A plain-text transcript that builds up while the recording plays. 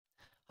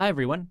Hi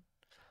everyone.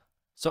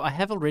 So I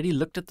have already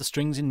looked at the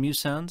strings in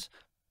MuseSounds,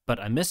 but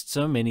I missed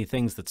so many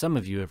things that some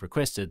of you have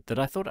requested that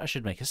I thought I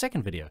should make a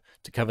second video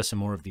to cover some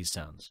more of these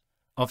sounds.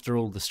 After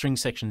all, the string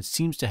section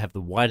seems to have the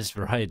widest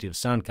variety of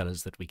sound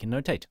colors that we can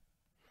notate.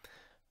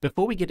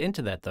 Before we get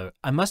into that though,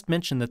 I must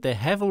mention that there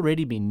have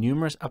already been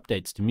numerous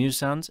updates to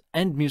MuseSounds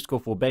and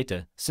MuseScore 4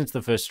 Beta since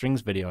the first strings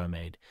video I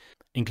made,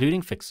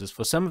 including fixes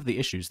for some of the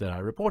issues that I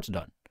reported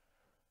on.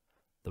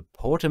 The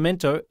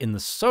portamento in the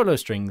solo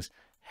strings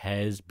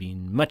has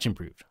been much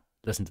improved.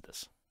 Listen to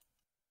this.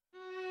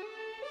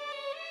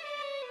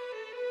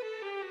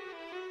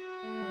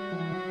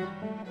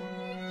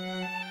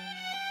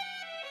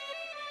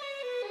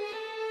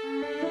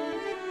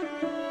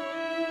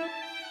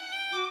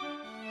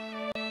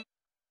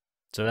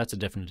 So that's a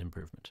definite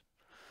improvement.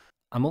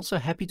 I'm also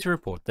happy to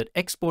report that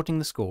exporting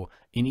the score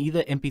in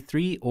either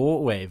MP3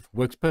 or WAV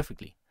works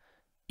perfectly.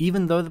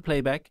 Even though the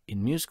playback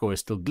in MuseScore is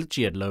still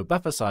glitchy at low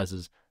buffer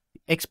sizes, the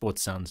export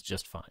sounds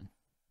just fine.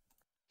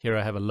 Here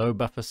I have a low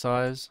buffer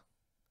size.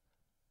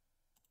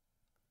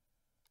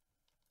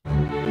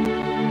 And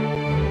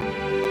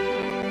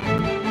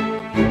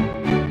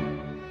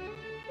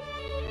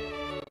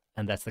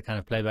that's the kind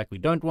of playback we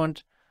don't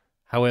want.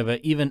 However,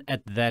 even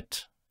at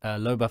that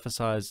low buffer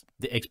size,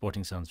 the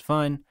exporting sounds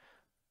fine.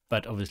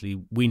 But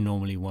obviously, we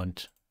normally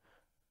want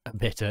a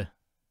better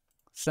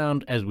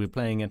sound as we're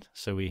playing it,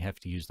 so we have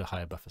to use the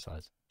higher buffer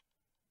size.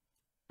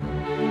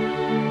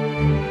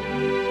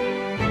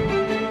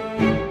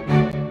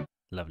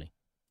 Lovely.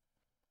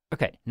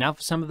 Okay, now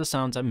for some of the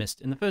sounds I missed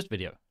in the first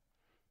video.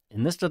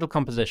 In this little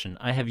composition,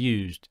 I have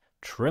used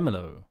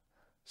tremolo,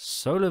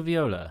 solo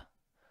viola,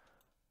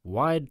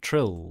 wide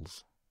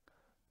trills,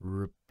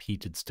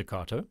 repeated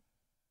staccato,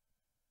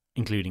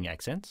 including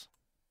accents,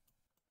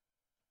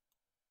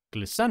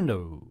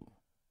 glissando,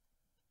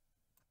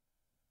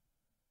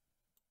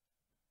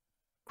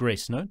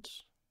 grace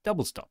notes,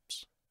 double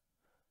stops,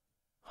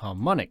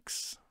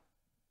 harmonics,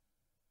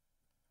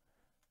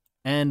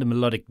 and a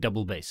melodic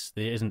double bass.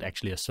 There isn't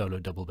actually a solo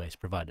double bass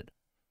provided.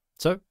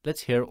 So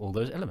let's hear all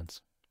those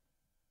elements.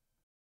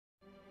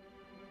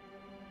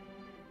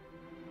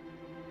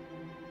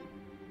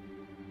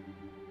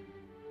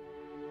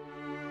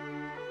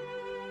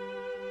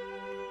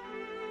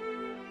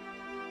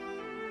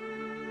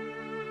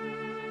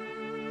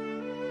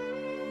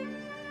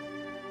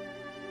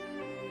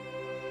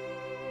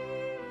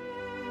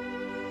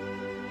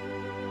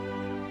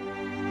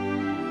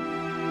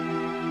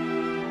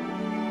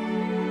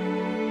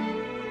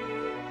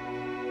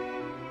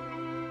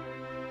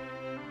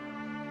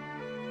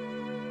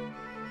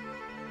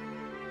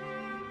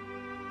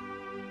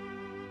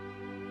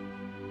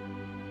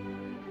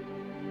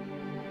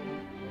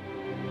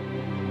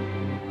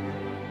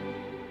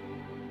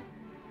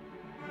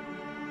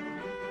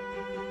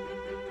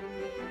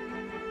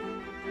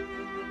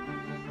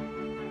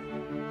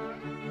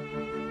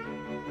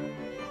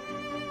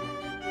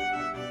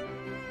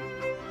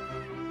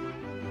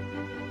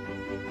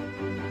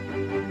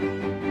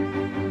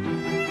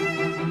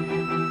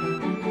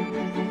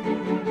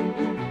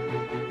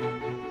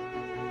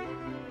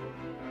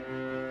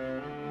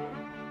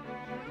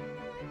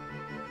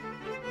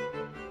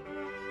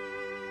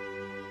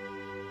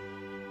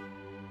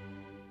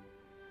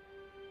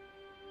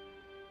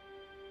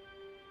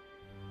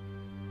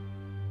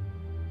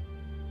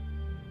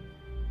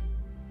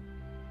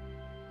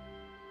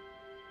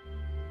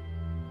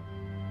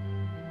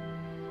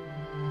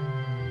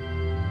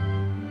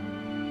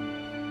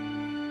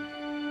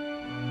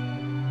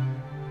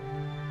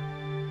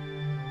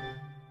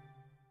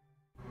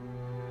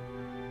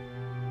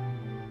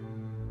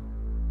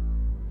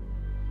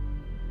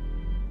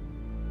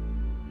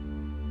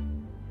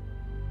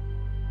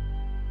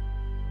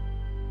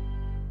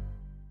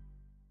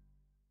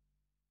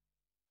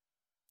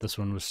 This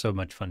one was so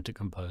much fun to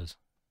compose.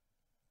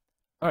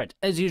 Alright,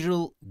 as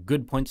usual,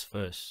 good points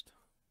first.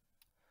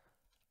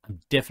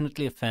 I'm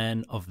definitely a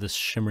fan of this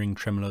shimmering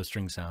tremolo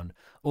string sound,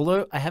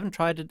 although I haven't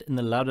tried it in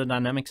the louder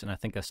dynamics and I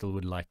think I still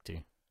would like to.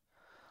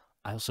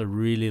 I also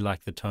really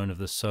like the tone of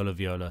the solo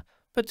viola,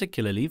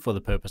 particularly for the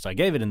purpose I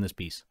gave it in this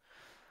piece.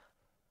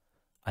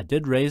 I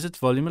did raise its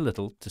volume a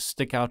little to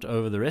stick out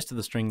over the rest of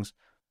the strings,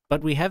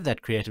 but we have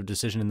that creative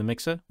decision in the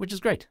mixer, which is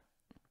great.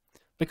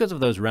 Because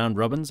of those round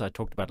robins I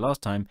talked about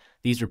last time,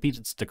 these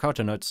repeated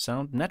staccato notes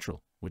sound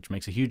natural, which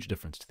makes a huge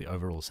difference to the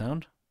overall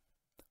sound.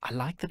 I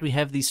like that we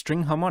have these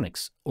string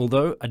harmonics,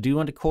 although I do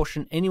want to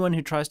caution anyone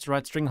who tries to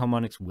write string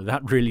harmonics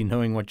without really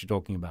knowing what you're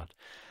talking about.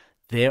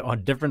 There are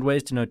different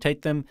ways to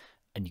notate them,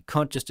 and you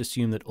can't just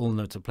assume that all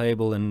notes are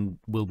playable and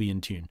will be in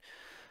tune.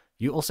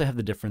 You also have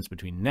the difference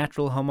between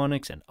natural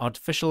harmonics and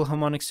artificial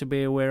harmonics to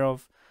be aware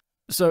of.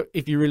 So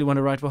if you really want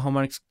to write for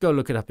harmonics, go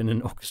look it up in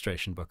an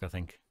orchestration book, I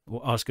think,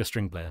 or ask a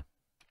string player.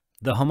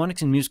 The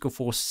harmonics in MuseScore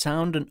 4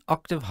 sound an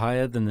octave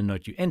higher than the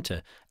note you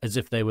enter, as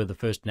if they were the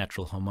first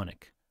natural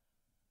harmonic.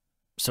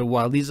 So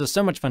while these are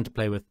so much fun to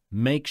play with,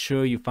 make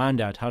sure you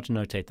find out how to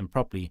notate them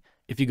properly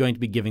if you're going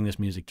to be giving this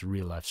music to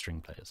real-life string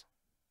players.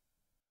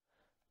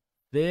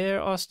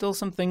 There are still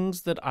some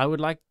things that I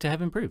would like to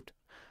have improved.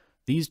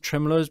 These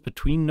tremolos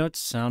between notes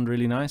sound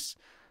really nice,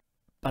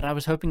 but I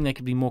was hoping they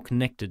could be more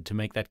connected to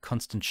make that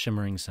constant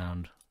shimmering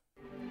sound.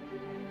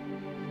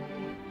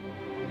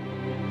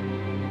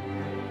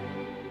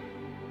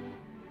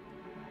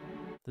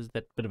 There's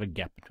that bit of a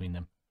gap between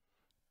them.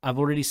 I've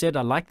already said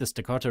I like the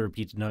staccato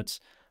repeated notes,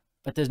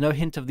 but there's no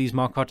hint of these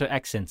marcato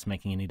accents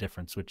making any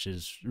difference, which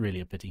is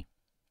really a pity.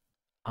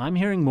 I'm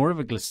hearing more of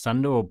a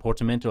glissando or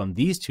portamento on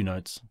these two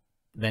notes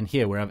than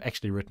here where I've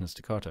actually written a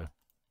staccato.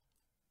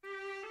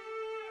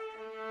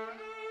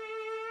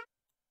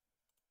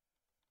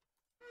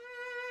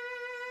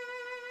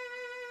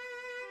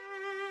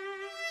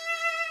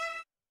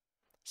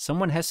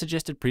 Someone has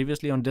suggested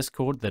previously on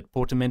Discord that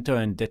portamento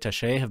and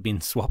détaché have been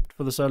swapped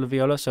for the solo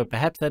viola, so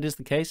perhaps that is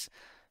the case,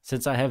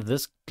 since I have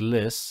this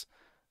gliss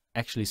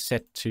actually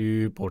set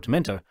to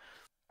portamento.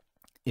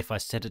 If I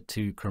set it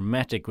to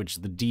chromatic, which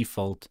is the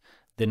default,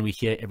 then we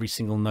hear every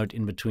single note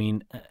in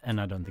between,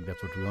 and I don't think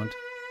that's what we want.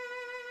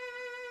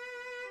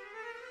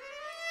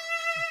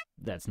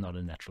 That's not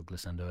a natural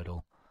glissando at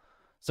all.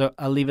 So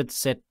I'll leave it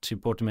set to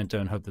portamento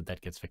and hope that that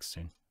gets fixed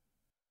soon.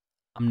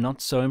 I'm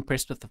not so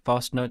impressed with the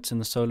fast notes in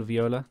the solo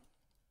viola.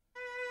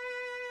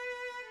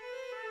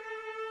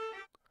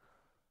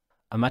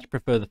 I much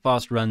prefer the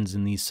fast runs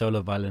in the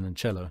solo violin and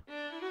cello.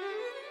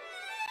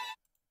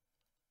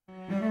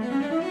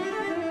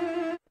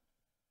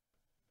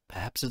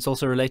 Perhaps it's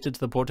also related to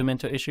the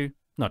portamento issue?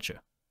 Not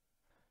sure.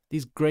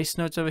 These grace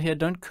notes over here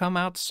don't come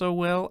out so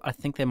well. I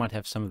think they might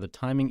have some of the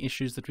timing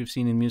issues that we've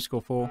seen in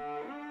MuseScore 4.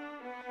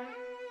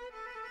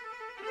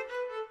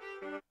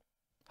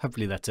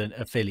 Hopefully that's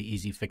a fairly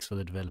easy fix for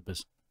the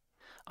developers.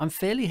 I'm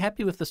fairly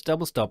happy with this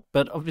double stop,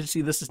 but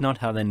obviously this is not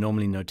how they're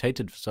normally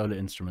notated for solo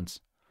instruments.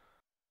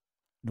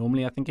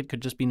 Normally I think it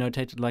could just be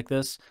notated like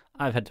this.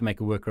 I've had to make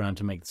a workaround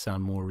to make the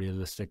sound more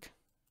realistic.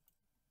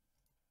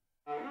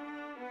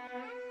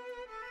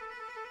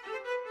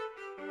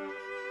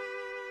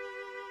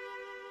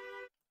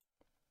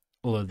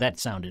 Although that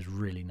sound is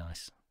really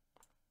nice.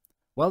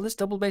 While this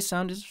double bass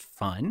sound is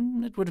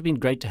fine, it would have been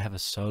great to have a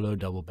solo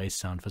double bass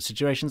sound for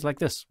situations like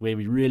this, where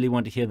we really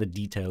want to hear the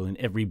detail in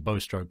every bow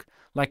stroke,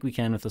 like we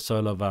can with the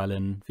solo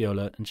violin,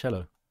 viola, and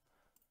cello.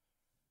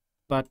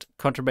 But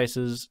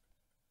contrabasses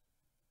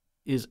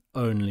is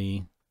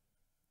only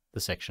the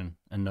section,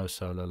 and no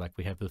solo like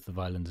we have with the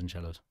violins and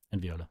cellos and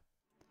viola.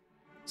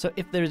 So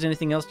if there is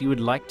anything else you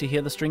would like to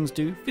hear the strings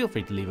do, feel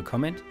free to leave a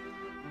comment.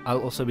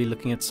 I'll also be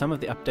looking at some of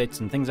the updates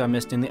and things I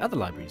missed in the other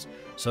libraries,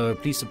 so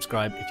please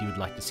subscribe if you would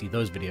like to see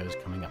those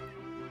videos coming up.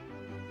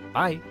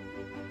 Bye!